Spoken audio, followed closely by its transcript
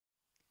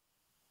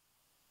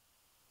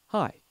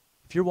Hi,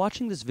 if you're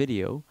watching this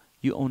video,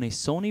 you own a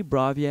Sony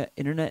Bravia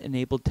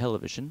internet-enabled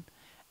television,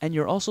 and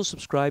you're also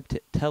subscribed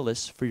to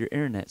Telus for your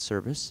internet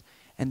service,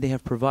 and they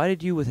have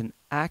provided you with an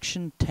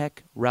Action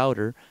Tech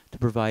router to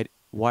provide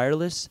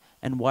wireless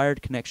and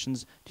wired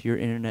connections to your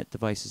internet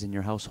devices in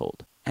your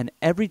household. And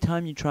every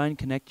time you try and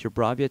connect your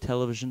Bravia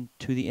television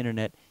to the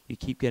internet, you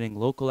keep getting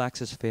local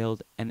access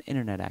failed and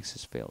internet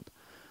access failed.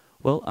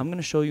 Well, I'm going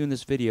to show you in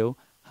this video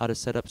how to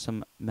set up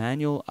some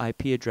manual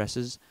IP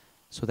addresses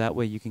so that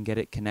way you can get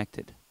it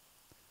connected.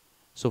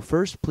 So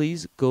first,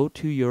 please go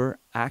to your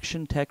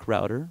Action Tech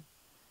router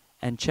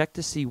and check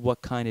to see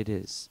what kind it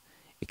is.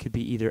 It could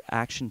be either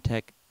Action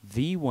Tech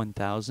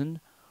V1000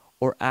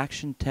 or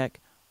Action Tech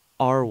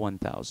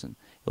R1000.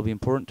 It'll be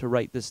important to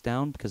write this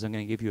down because I'm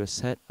going to give you a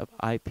set of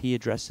IP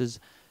addresses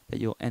that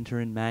you'll enter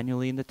in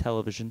manually in the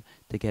television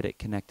to get it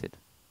connected.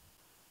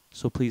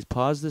 So please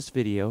pause this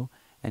video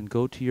and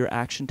go to your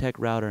Action Tech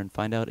router and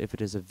find out if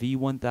it is a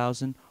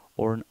V1000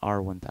 or an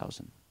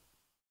R1000.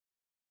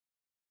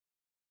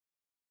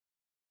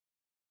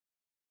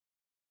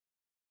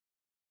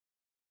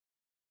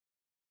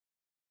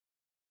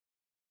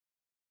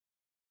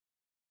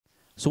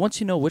 So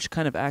once you know which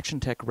kind of Action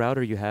Tech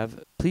router you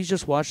have, please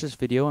just watch this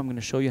video. I'm going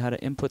to show you how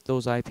to input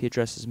those IP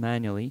addresses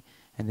manually,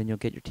 and then you'll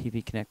get your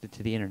TV connected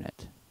to the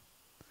internet.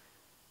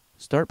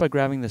 Start by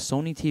grabbing the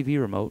Sony TV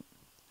remote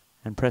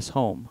and press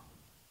Home.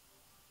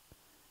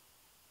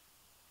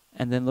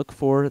 And then look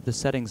for the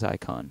settings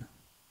icon,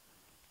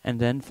 and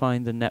then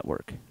find the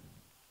network.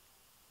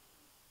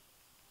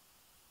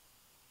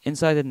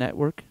 Inside the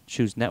network,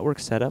 choose Network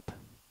Setup,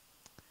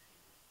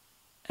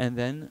 and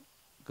then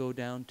go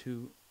down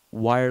to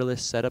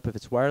Wireless Setup if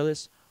it's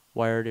wireless,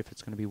 wired if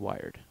it's going to be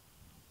wired.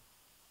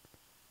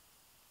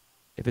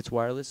 If it's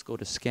wireless, go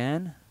to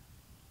Scan.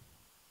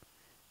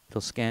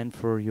 It'll scan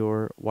for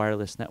your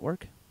wireless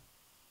network.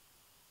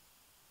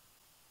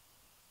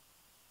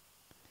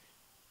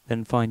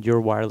 Then find your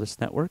wireless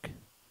network.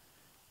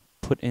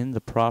 Put in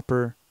the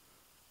proper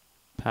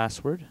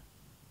password.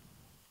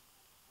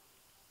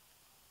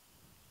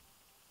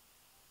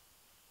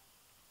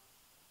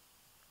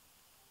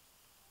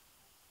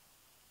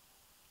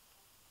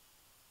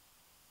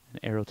 An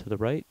arrow to the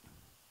right.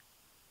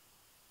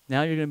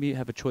 Now you're going to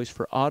have a choice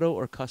for auto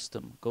or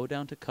custom. Go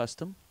down to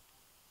custom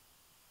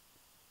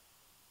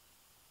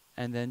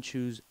and then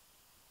choose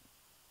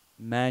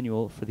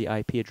manual for the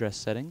IP address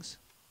settings.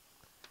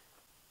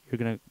 You're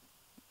going to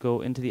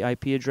go into the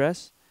IP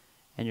address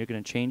and you're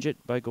going to change it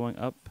by going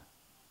up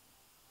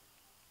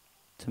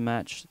to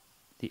match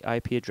the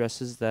IP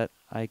addresses that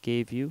I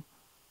gave you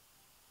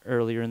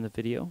earlier in the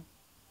video.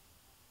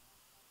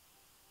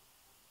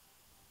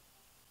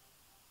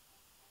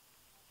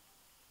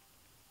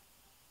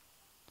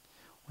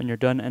 When you're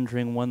done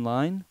entering one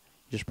line,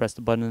 you just press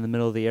the button in the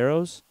middle of the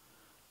arrows,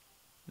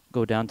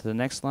 go down to the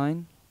next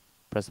line,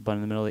 press the button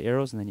in the middle of the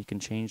arrows, and then you can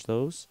change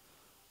those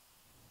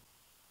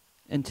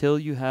until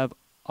you have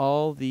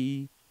all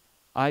the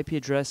IP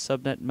address,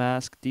 subnet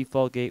mask,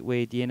 default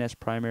gateway, DNS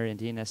primary, and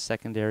DNS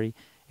secondary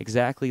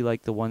exactly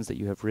like the ones that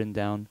you have written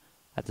down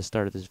at the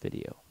start of this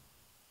video.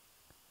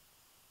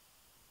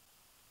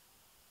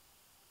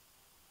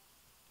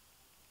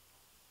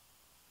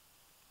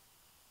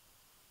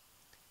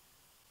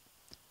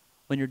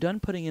 When you're done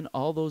putting in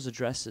all those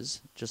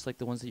addresses, just like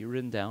the ones that you've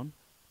written down,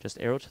 just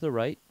arrow to the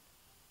right.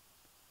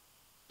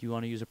 Do you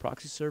want to use a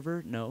proxy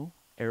server? No.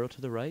 Arrow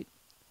to the right.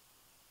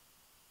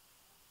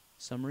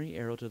 Summary,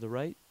 arrow to the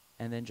right,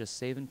 and then just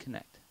save and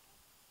connect.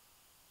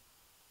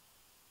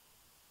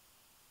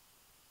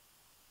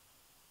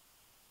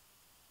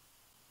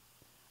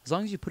 As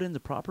long as you put in the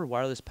proper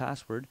wireless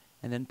password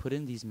and then put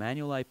in these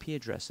manual IP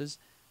addresses,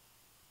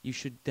 you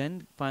should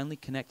then finally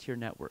connect to your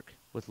network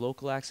with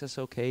local access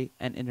OK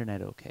and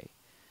internet OK.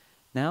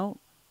 Now,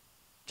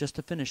 just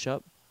to finish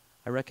up,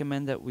 I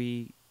recommend that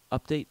we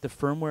update the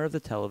firmware of the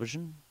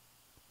television.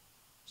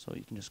 So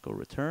you can just go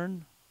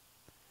Return,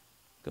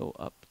 go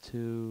up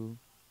to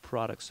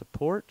Product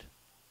Support,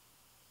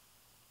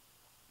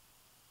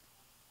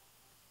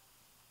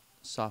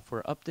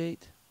 Software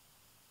Update,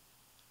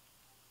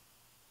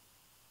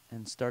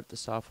 and start the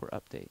software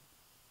update.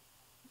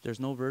 If there's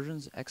no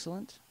versions,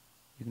 excellent.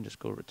 You can just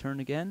go Return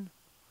again.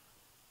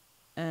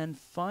 And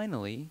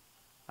finally,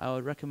 I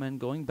would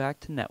recommend going back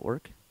to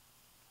Network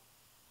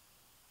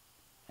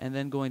and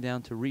then going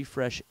down to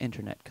Refresh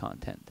Internet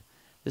Content.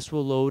 This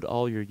will load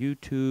all your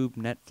YouTube,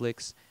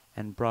 Netflix,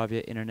 and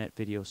Bravia Internet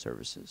video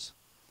services.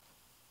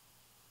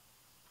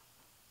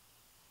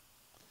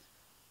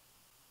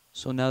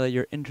 So now that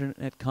your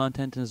internet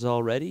content is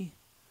all ready,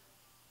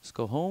 let's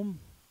go home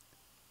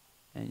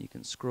and you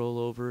can scroll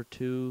over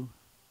to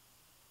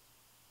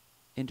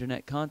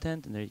Internet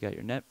Content, and there you got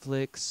your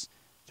Netflix,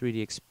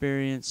 3D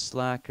Experience,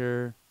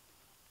 Slacker,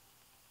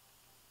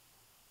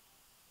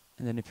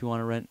 and then if you want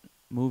to rent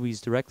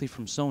movies directly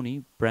from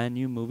Sony, brand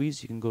new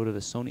movies, you can go to the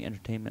Sony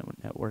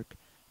Entertainment Network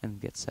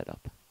and get set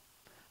up.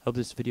 I hope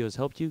this video has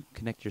helped you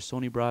connect your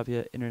Sony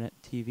Bravia Internet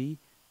TV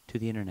to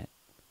the internet.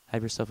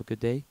 Have yourself a good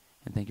day,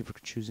 and thank you for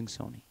choosing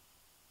Sony.